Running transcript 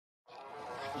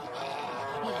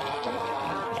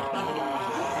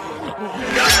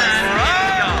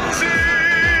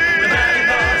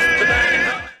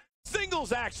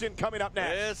action coming up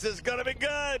next. This is gonna be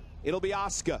good. It'll be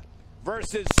Asuka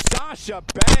versus Sasha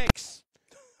Banks.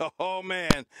 Oh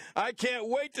man, I can't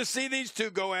wait to see these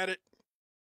two go at it.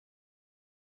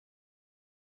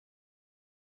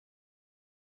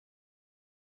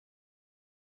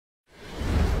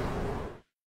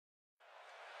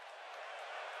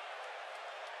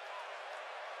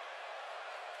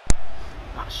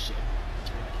 Oh shit.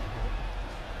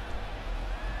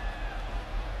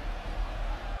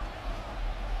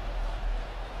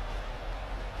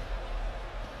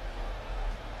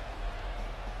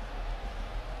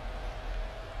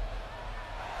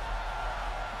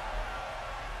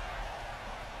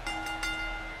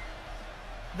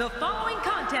 The following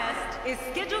contest is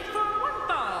scheduled for one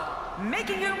fall.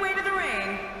 Making her way to the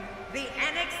ring, the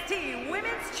NXT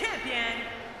Women's Champion,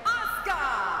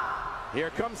 Asuka. Here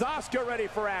comes Asuka, ready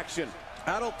for action.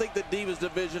 I don't think the Divas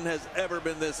division has ever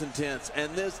been this intense,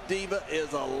 and this Diva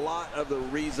is a lot of the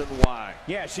reason why.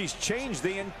 Yeah, she's changed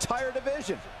the entire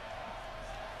division.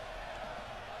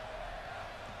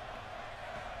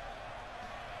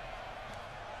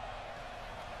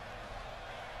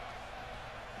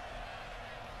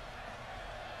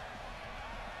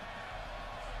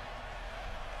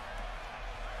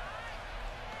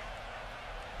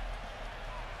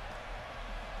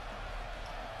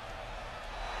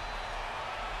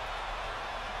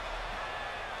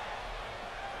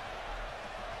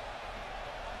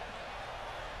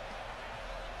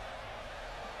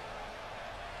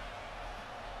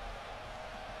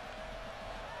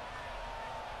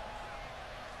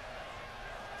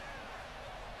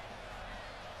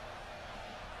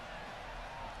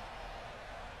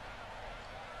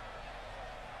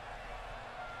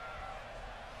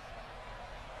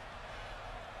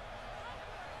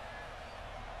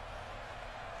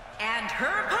 And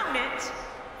her opponent,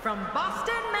 from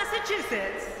Boston,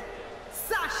 Massachusetts,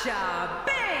 Sasha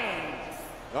Banks.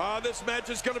 This match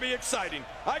is going to be exciting.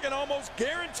 I can almost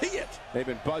guarantee it. They've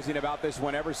been buzzing about this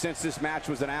one ever since this match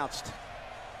was announced.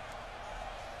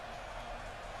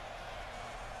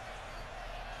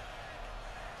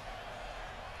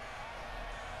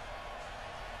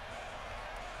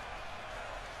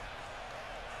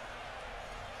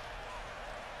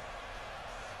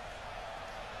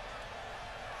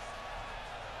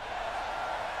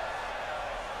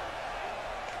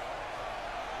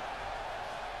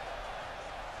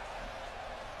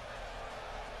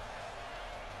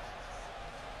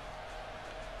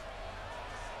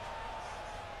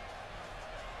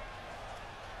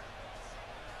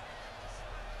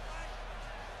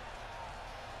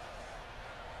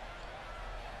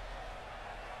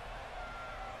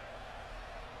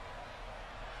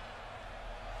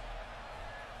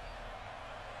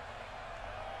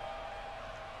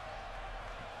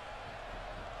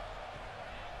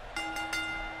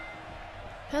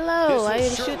 Hello, I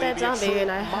am ShootThatZombie, and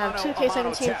I have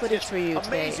 2K17 footage for you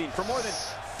today.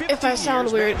 If I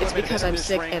sound weird, it's because I'm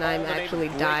sick and I'm actually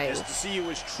dying.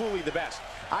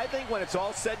 I think when it's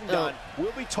all said and done,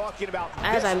 we'll be talking about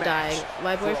as I'm dying,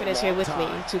 my boyfriend is here with me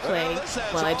to play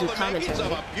while I do commentary,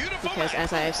 because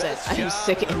as I have said, I am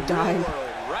sick and dying.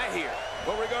 Right here.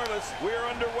 But regardless, we're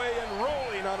underway and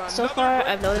rolling on so far,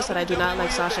 I've noticed that I do not like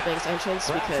Sasha Banks'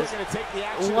 entrance because,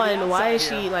 one, why is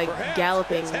she like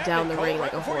galloping down the ring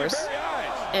like a horse?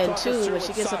 And two, when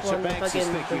she gets up on the ropes,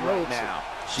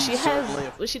 she has,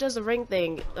 when she does the ring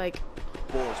thing, like,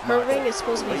 her ring is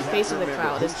supposed to be facing the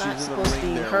crowd. It's not supposed to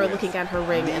be her looking at her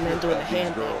ring and then doing the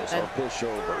hand thing.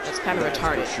 That's kind of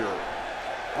retarded.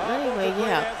 But anyway,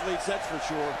 yeah. That's for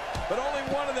sure. But only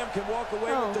one of them can walk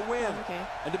away with the win. Okay.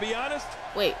 And to be honest,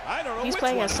 wait, I don't know. He's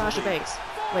playing as Sasha Banks.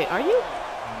 Wait, are you?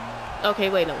 Okay,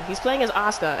 wait, no. He's playing as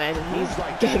Asuka and he's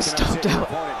getting stomped out.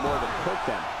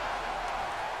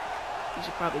 You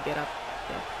should probably get up.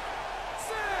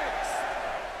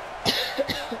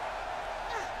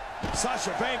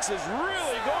 Sasha Banks is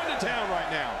really going to town right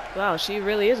now. Wow, she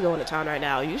really is going to town right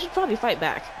now. You should probably fight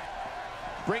back.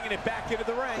 Bringing it back into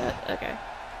the ring. Okay.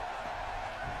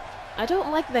 I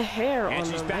don't like the hair on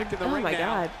them. Oh my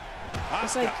god.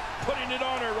 It's like putting it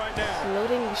on her right now.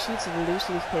 Floating sheets of loose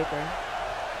leaf paper.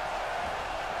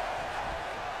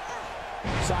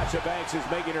 Sasha Banks is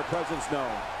making her presence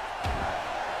known.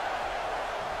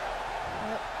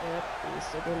 Yep, he's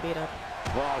still being beat up.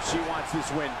 Well, she wants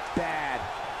this win bad.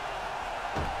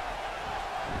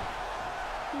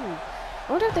 I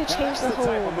wonder if they changed the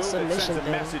whole submission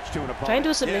thing. Try and do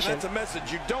a submission. Yeah, that's a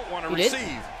message you don't want to receive.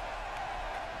 Did?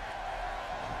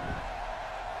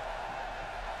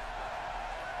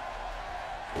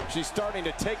 She's starting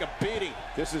to take a beating.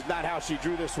 This is not how she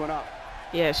drew this one up.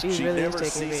 Yeah, she really is taking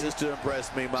She never ceases to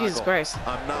impress me, Michael. Jesus Christ.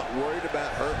 I'm not worried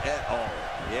about her at all.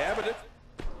 Yeah, but it's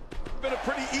been a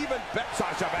pretty even bet.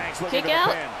 Sasha Banks looking Kick to out.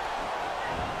 the pin.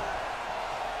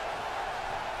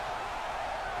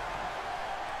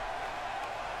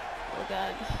 Oh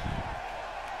God.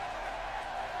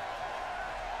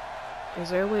 Is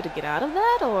there a way to get out of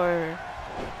that, or?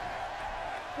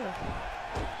 Huh.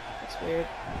 That's weird.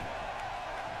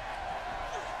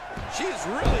 She is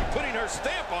really putting her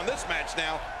stamp on this match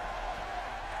now.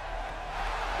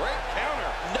 Great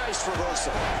counter. Nice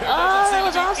reversal. Oh, that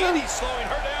was awesome. He's slowing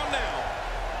her down now.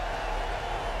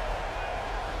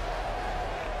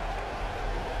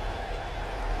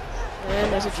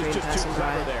 And there's a dream Just passing too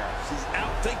clever by. there. She's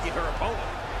outthinking her opponent.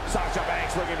 Sasha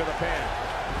Banks looking to the pin.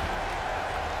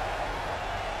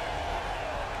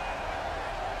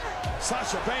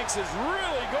 Sasha Banks is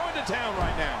really going to town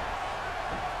right now.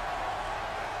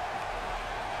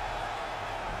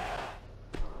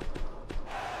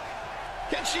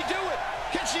 Can she do it?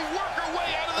 Can she work her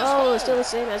way out of this hole? It's still the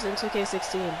same as in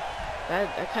 2K16.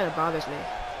 That kind of bothers me.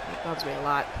 It bothers me a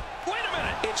lot. Wait a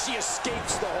minute! And she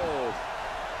escapes the hold.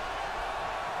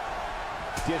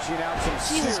 Dishing out some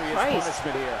Jesus serious Christ.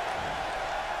 punishment here.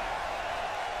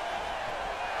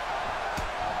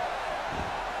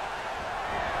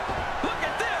 Look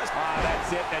at this! Ah, that's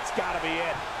it. That's got to be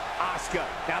it. Asuka.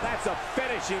 Now that's a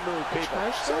finishing move, people.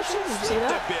 Charge station? Did you see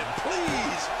that? A bit,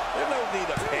 please. There's no need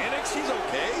to panic. She's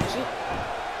okay.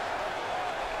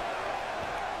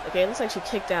 Okay, it looks like she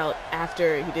kicked out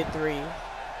after he did 3.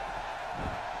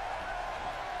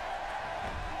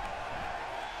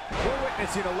 We're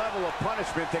witnessing a level of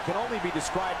punishment that can only be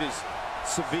described as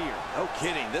severe. No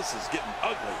kidding. This is getting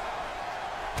ugly.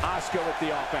 Asuka with the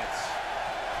offense.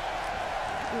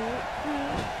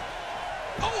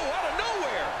 Oh, out of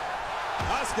nowhere!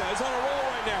 Asuka is on a roll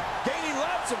right now, gaining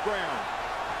lots of ground.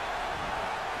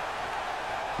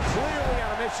 Clearly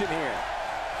on a mission here.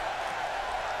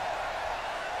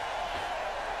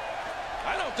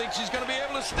 I don't think she's going to be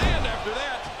able to stand after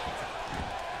that.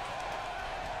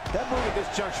 That move at this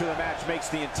juncture of the match makes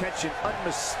the intention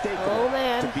unmistakable. Oh,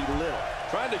 man. To belittle.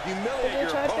 Trying to humiliate your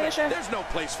Try to opponent. finish her. There's no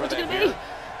place for What's it that gonna here. be?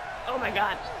 Oh my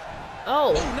God.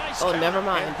 Oh. Nice Oh, counter. never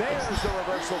mind. And there's the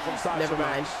reversal from Sasha Never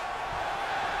mind. Banks.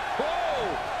 Whoa!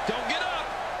 Don't get up!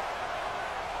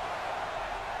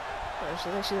 Oh, she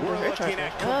thinks she's gonna We're do her looking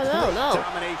charge. at Oh, no.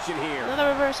 domination here. Another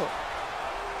reversal.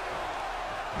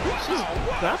 She's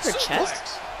Wow, grabbed her suplex.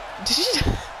 chest? Did she?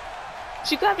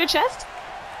 She grabbed her chest?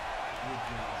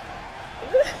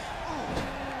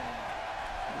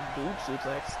 Boob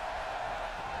suplex.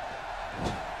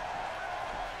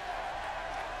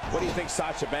 What do you think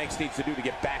Sasha Banks needs to do to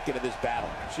get back into this battle?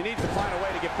 She needs to find a way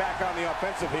to get back on the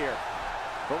offensive here.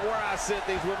 From where I sit,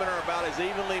 these women are about as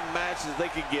evenly matched as they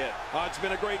could get. It's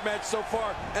been a great match so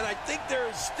far, and I think there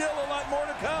is still a lot more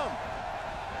to come.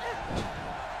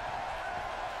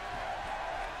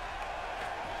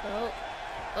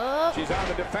 Oh. She's on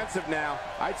the defensive now.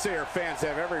 I'd say her fans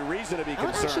have every reason to be I would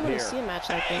actually concerned want here. to see a match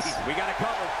like this. We got it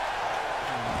covered.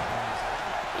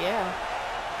 Yeah.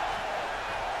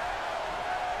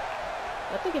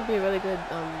 I think it'd be a really good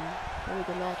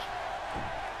match.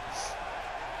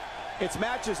 It's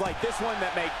matches like this one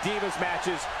that make Divas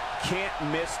matches can't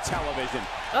miss television.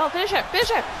 Oh, finish her! Finish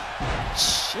her!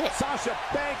 Shit. Sasha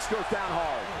Banks goes down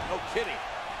hard. No kidding.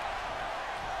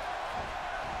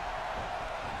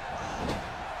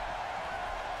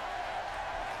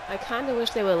 I kind of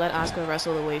wish they would let Asuka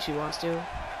wrestle the way she wants to.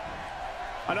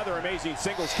 Another amazing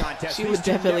singles contest. She These would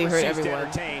two definitely never hurt cease to everyone.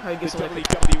 entertain Probably the give someone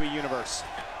WWE Universe.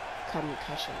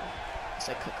 Concussion. It's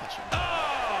like concussion.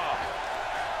 Oh!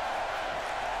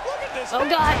 Look at this. Oh,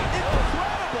 God.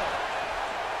 Incredible.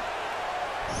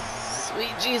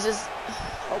 Sweet Jesus.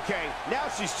 Okay, now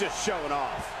she's just showing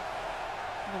off.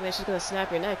 Oh man, she's gonna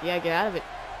snap your neck. Yeah, get out of it.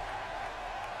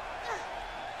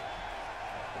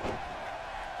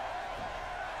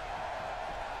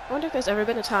 I wonder if there's ever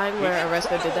been a time where a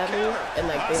wrestler did that move and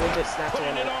like they legit snapped her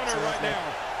Putting it on her someone's right neck.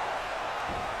 now.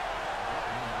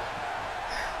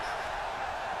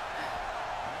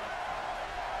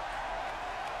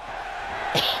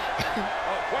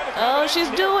 Oh, she's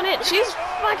doing it. She's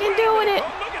fucking doing it.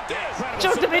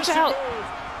 Choke the bitch out.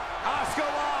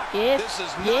 Yes. This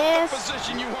is not yes. the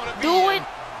position you want to be Do in. it.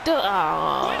 Do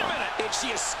oh. Wait a minute. And she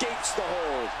escapes the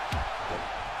hold.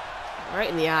 Right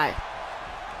in the eye.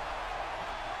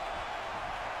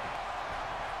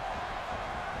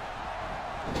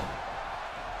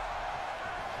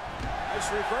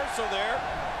 Nice reversal there.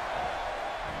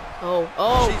 Oh.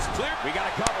 Oh. She's clear. We got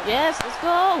to cover. Yes. Let's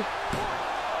go.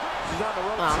 She's on the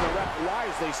ropes, and the ref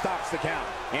wisely stops the count.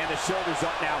 And the shoulders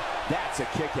up now. That's a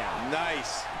kick out.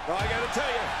 Nice. Well, I got to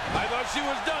tell you, I thought she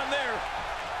was done there.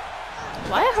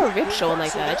 Why are her ribs showing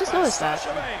like that? I just noticed that.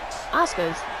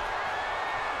 Asuka's.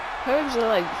 Her ribs are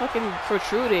like fucking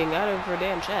protruding out of her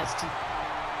damn chest.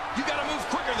 You got to move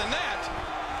quicker than that.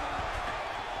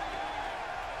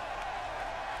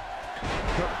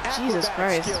 Jesus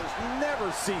Christ. Skills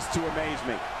never cease to amaze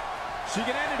me. She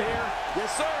can end it here.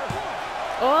 Yes, sir.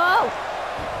 Oh!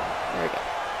 There we go.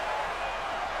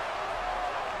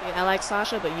 Yeah, I like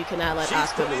Sasha, but you cannot let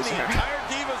Asuka lose her. The entire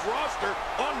Divas roster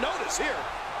on notice here.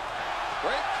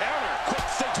 Great counter. Quick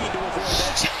thinking to avoid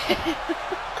that.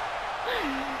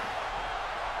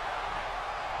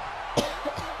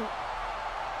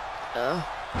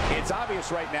 It's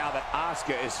obvious right now that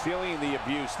Asuka is feeling the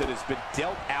abuse that has been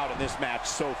dealt out in this match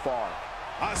so far.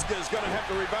 Asuka is going to have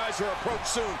to revise her approach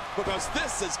soon because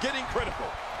this is getting critical.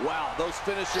 Wow, those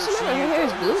finishers Her hair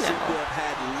is blue now. have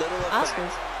had little effect.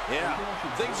 Asuka's. Yeah,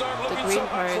 things aren't looking green so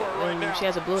hot part, for her right now. she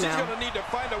has a blue now. She's going to need to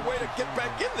find a way to get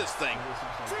back in this thing.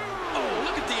 Oh,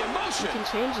 look at the emotion. You can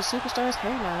change the superstar's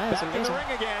hair now. That is Back in the amazing.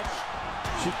 ring again.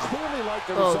 She clearly liked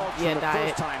the results from the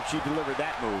first time she delivered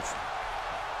that move.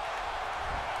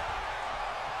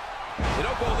 You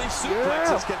know, both these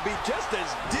suplexes can be just as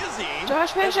dizzying.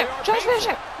 Josh Fisher! Josh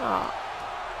Fisher! Oh.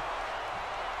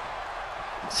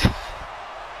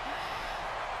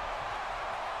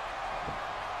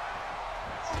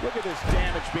 Look at this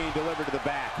damage being delivered to the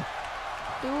back.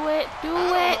 Do it! Do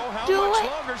it! Do it!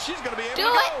 Longer she's going to be able Do to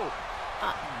it!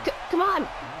 go. Come on!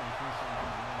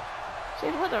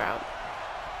 She's with her out.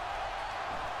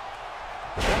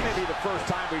 That may be the first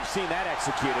time we've seen that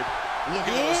executed. Look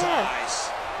at those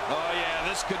eyes. Oh, yeah,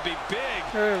 this could be big.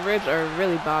 Her ribs are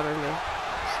really bothering me.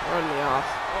 It's throwing me off.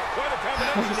 Oh, quite a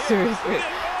combination. Seriously.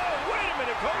 Oh, wait a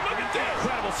minute, Cole. Look at that.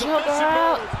 Incredible Choke her submission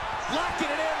out. move. Locking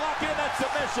it in that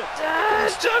submission.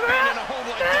 Choke her out. In a hold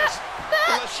like this,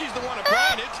 unless she's the one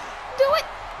applying it. Do it!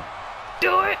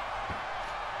 Do it!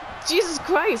 Jesus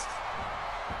Christ!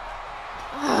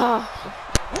 Whoa!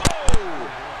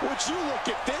 Would you look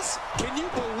at this? Can you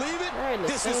believe it?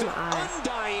 This is an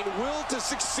undying will to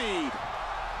succeed.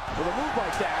 With a move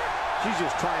like that, she's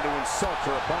just trying to insult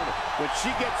her opponent. When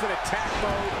she gets in attack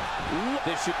mode,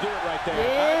 this should do it right there.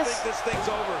 Yes. I think this thing's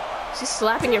over. She's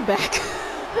slapping your back.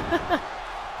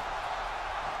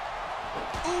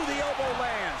 Ooh, the elbow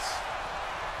lands.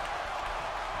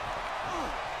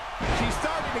 She's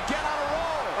starting to get on a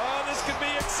roll. Oh, this could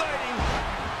be exciting.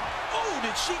 Oh,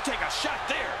 did she take a shot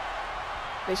there?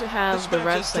 They should have the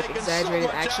refs like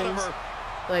exaggerated actions.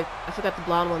 Like, I forgot the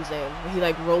blonde one's name. Where he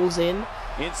like rolls in,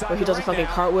 where he does a fucking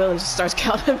cartwheel and just starts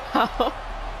counting out.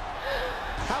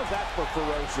 How's that for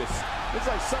ferocious? Looks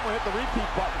like someone hit the repeat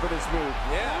button for this move.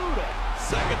 Yeah.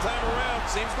 Second time around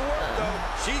seems to work though.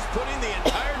 She's putting the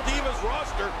entire Divas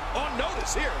roster on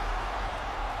notice here.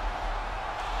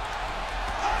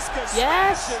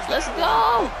 Asuka let's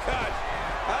go.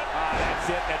 That's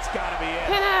it. That's got to be it.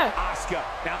 Pin her. Asuka.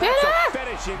 Now that's a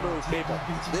finishing move, people.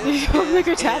 You gonna make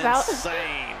her tap out?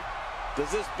 Insane.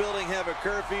 Does this building have a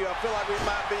curfew? I feel like we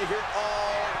might be here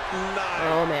all night.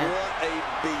 Oh man. What a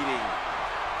beating.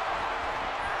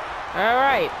 All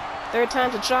right. Third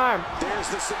time's a charm. There's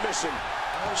the submission.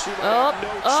 She might have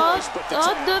no choice but to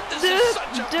tap. This is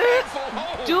such a painful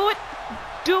hold. Do it.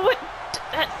 Do it.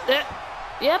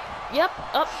 Yep. Yep.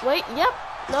 Up. Wait. Yep.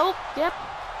 Nope. Yep.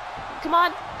 Come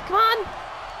on. Come on.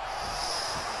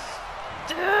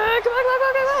 Come on. Come on. Come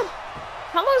on. Come on.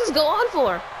 How long does this go on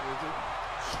for?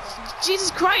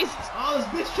 Jesus Christ. Oh,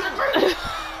 this bitch tripping. Wait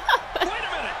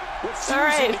a minute. All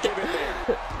right.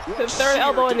 The third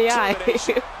elbow in the eye.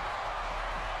 The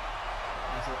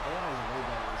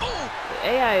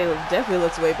AI definitely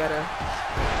looks way better.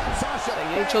 Sasha, Like,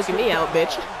 you ain't choking me out,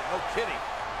 bitch. No kidding.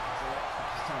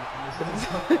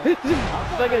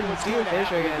 Fucking demon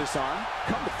finisher again.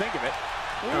 Come to think of it,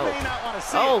 we may not want to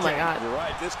see Oh it, my Ken. god. You're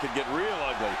right. This could get real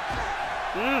ugly.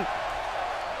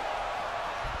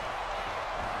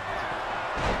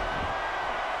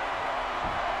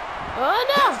 Oh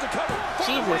no!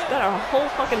 Jesus, got a whole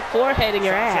fucking forehead in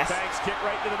your ass. Banks kick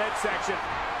right to the midsection.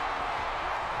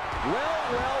 Well.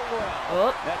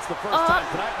 Oh. That's the first time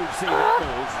tonight we've seen that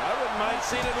move. I wouldn't mind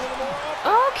seeing it a little more often.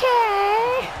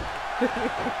 Okay.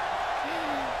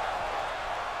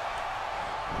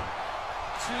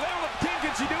 She's able to pin.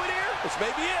 Can she do it here? This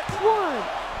may be it. 1,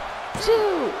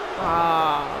 2.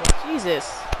 Oh,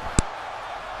 Jesus.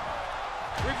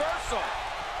 Reversal.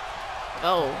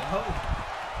 Oh.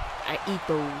 I eat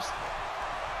those.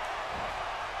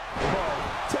 Whoa,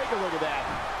 take a look at that.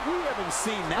 We haven't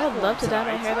seen that. I'd love to dye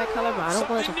my hair that color, but I don't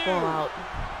want it to fall out.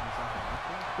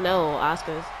 No,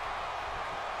 Asuka's.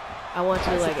 I want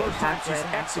to like half red,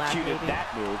 half black maybe. That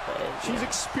move. But, she's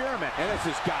experimenting, and this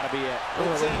has got to be it.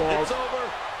 It's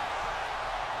over.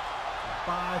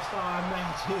 5-star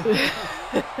match.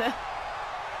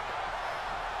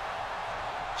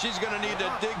 She's going to need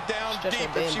to dig down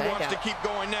deep if she wants to keep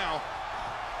going now.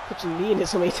 Put your knee in it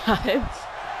so many times.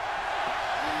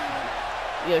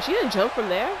 Yo, she didn't jump from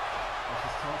there?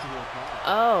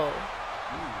 Oh.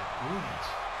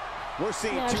 We're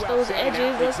seeing Smash two those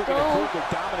edges, let's go.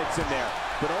 Dominance in there,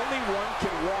 but only one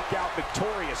can walk out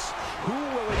victorious. Who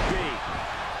will it be?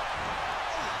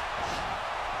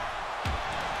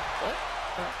 What?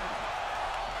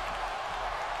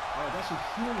 Oh, that's just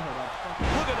healing her.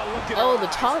 Look at the look at Oh, her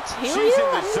the eyes. taunts heal She's you? in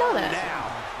the I didn't know zone that. now.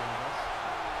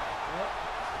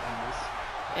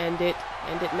 End it.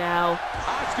 End it now.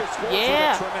 Asuka scores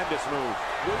Yeah. with a tremendous move.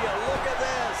 Will you look at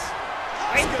this?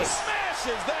 Asuka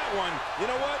smashes that one. You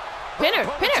know what? Pinner,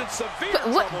 pinner.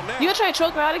 What? You gonna try to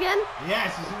choke her out again?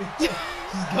 Yes, she's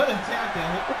gonna tap it.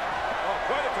 Oh,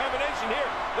 quite a combination here.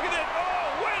 Look at that.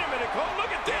 Oh, wait a minute, Cole. Look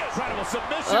at this. Incredible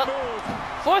submission move.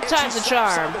 4 times the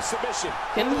charm.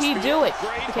 Can he do it?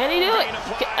 Can he do it?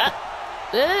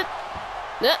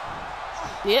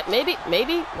 Yeah, maybe,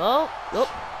 maybe. Oh, nope.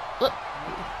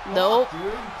 Nope.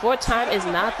 4 times is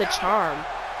not the charm.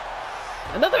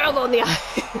 Another elbow in the eye.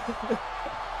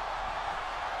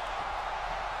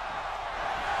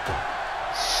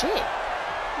 Shit.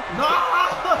 No!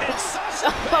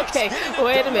 Okay,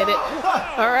 wait a minute.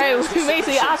 Alright, we may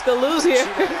see Asuka lose here.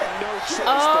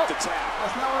 Oh,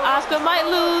 Asuka might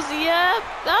lose. Yep.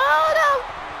 Oh, no.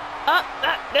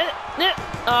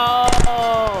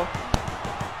 Oh.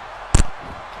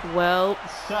 Well,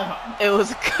 it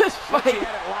was a good fight.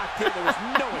 There was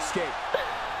no escape.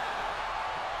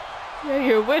 Yeah,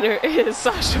 your winner is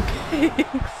Sasha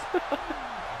Banks.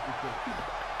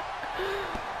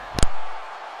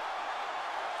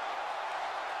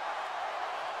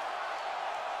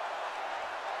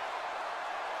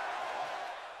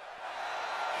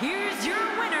 Here's your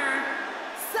winner,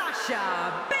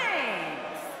 Sasha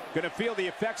Banks. Gonna feel the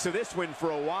effects of this win for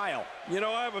a while. You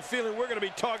know, I have a feeling we're going to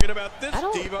be talking about this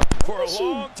diva for a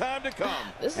long time to come.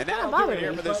 This is And kind of that'll do it bothering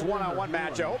here me. for this one-on-one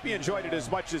match. I hope you enjoyed it as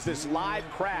much as this live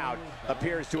crowd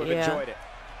appears to have enjoyed it.